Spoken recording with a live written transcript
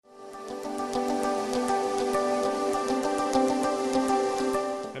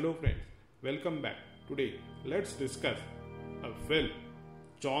welcome back. Today, let's discuss a film,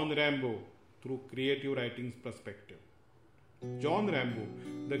 John Rambo, through creative writing's perspective. John Rambo,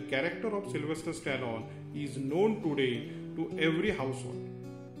 the character of Sylvester Stallone, is known today to every household.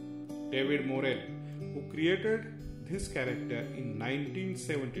 David Morrell, who created this character in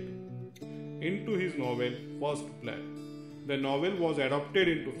 1972 into his novel First Blood. The novel was adapted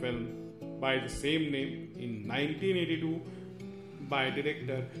into film by the same name in 1982 by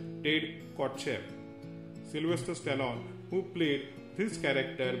director Ted Kotcheff. Sylvester Stallone, who played this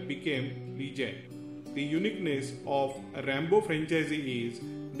character, became legend. The uniqueness of Rambo franchise is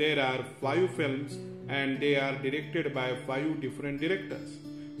there are 5 films and they are directed by 5 different directors.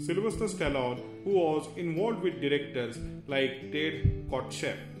 Sylvester Stallone, who was involved with directors like Ted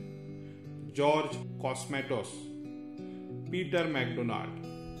Kotcheff, George Cosmatos, Peter MacDonald,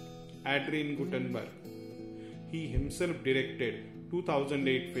 Adrian Gutenberg. He himself directed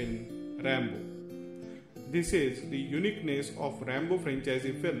 2008 film Rambo. This is the uniqueness of Rambo franchise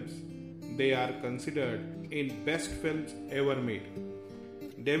films. They are considered in best films ever made.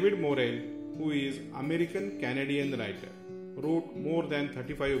 David Morrell, who is American-Canadian writer, wrote more than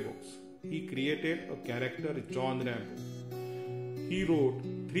 35 books. He created a character John Rambo. He wrote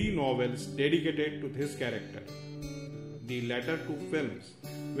 3 novels dedicated to this character. The latter 2 films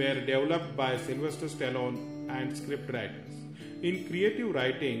were developed by Sylvester Stallone and scriptwriters. In creative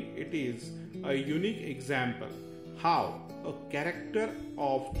writing, it is a unique example how a character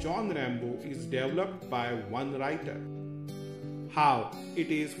of John Rambo is developed by one writer, how it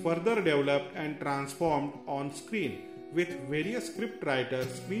is further developed and transformed on screen with various script writers,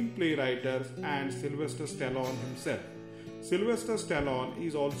 screenplay writers, and Sylvester Stallone himself. Sylvester Stallone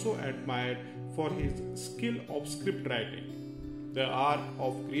is also admired for his skill of script writing. The art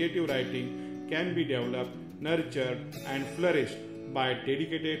of creative writing can be developed, nurtured, and flourished by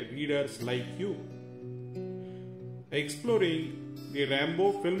dedicated readers like you. Exploring the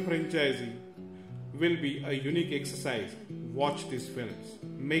Rambo film franchise will be a unique exercise. Watch these films,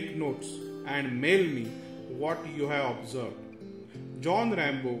 make notes, and mail me what you have observed. John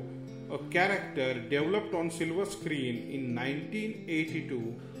Rambo, a character developed on silver screen in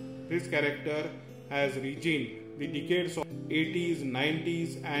 1982, this character has regened the decades of 80s,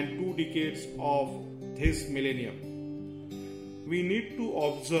 90s, and 2 decades of this millennium. We need to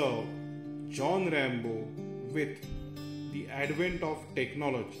observe John Rambo with the advent of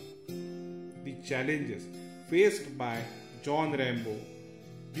technology, the challenges faced by John Rambo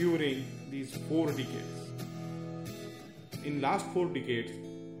during these 4 decades. In last 4 decades,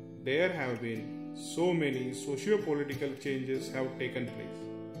 there have been so many socio-political changes have taken place.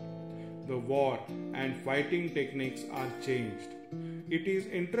 The war and fighting techniques are changed. It is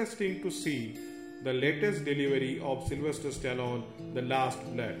interesting to see the latest delivery of Sylvester Stallone, The Last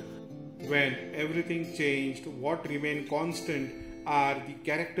Blood. When everything changed, what remained constant are the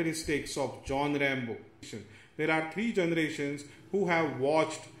characteristics of John Rambo. There are 3 generations who have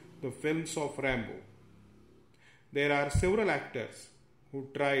watched the films of Rambo. There are several actors who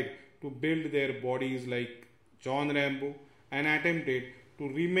tried to build their bodies like John Rambo and attempted to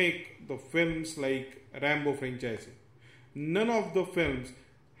remake the films like Rambo franchise. None of the films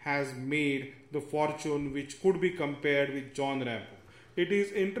has made the fortune which could be compared with John Rambo. It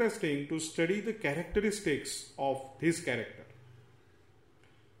is interesting to study the characteristics of this character.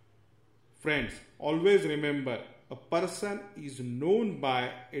 Friends, always remember, a person is known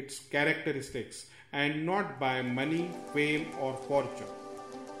by its characteristics and not by money, fame, or fortune.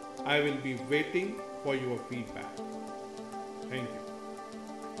 I will be waiting for your feedback. Thank you.